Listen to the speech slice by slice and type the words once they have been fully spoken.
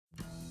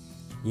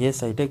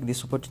Yes, I take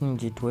this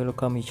opportunity to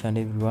welcome each and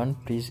everyone.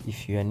 Please,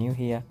 if you are new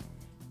here,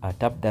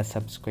 tap that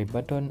subscribe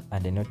button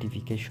and the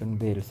notification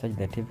bell such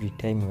that every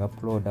time you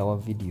upload our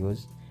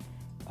videos,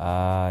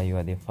 you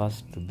are the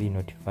first to be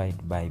notified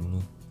by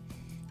me.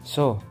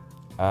 So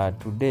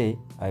today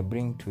I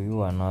bring to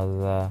you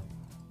another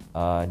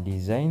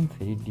design,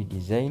 3D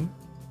design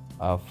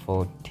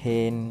for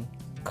 10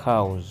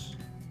 cows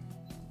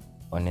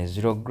on a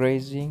zero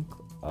grazing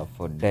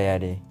for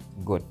dairy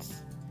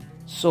goats.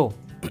 So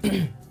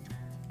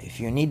if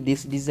you need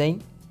this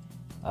design,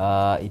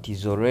 it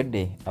is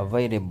already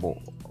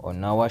available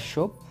on our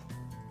shop,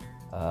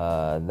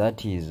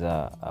 that is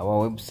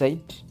our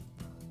website.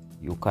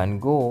 You can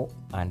go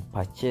and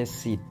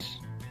purchase it.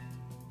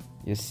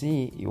 You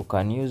see, you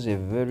can use a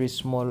very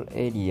small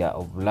area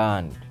of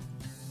land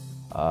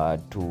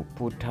to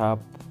put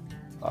up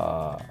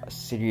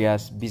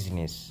serious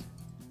business.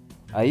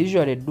 I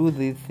usually do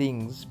these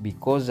things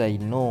because I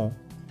know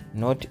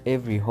not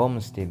every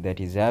homestead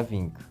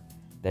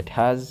that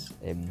has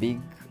a big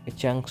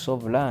chunks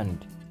of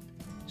land.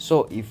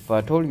 So if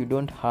at all you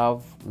don't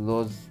have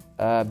those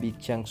big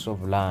chunks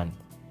of land,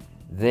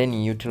 then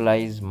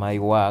utilize my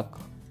work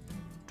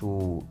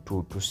to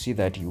see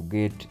that you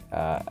get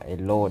a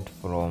lot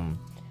from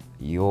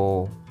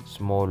your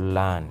small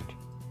land.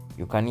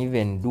 You can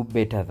even do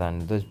better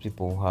than those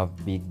people who have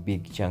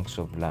big chunks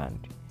of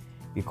land,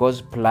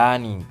 because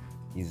planning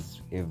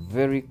is a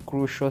very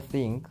crucial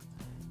thing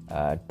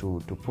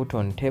to put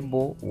on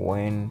table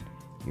when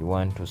you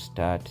want to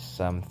start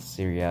some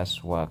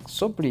serious work.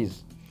 So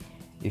please,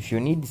 if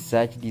you need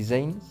such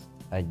designs,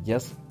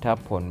 just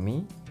tap on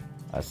me,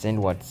 send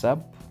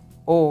WhatsApp,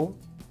 or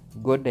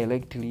go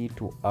directly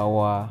to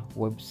our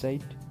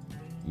website.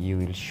 You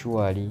will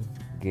surely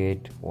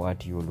get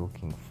what you're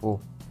looking for.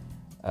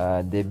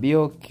 The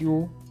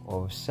BOQ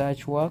of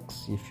such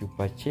works, if you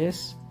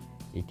purchase,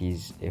 it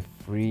is a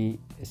free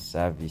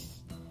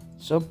service.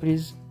 So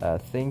please,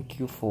 thank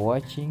you for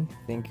watching.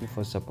 Thank you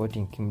for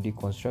supporting Kimdi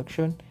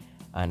Construction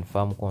and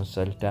Farm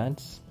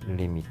Consultants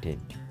Limited.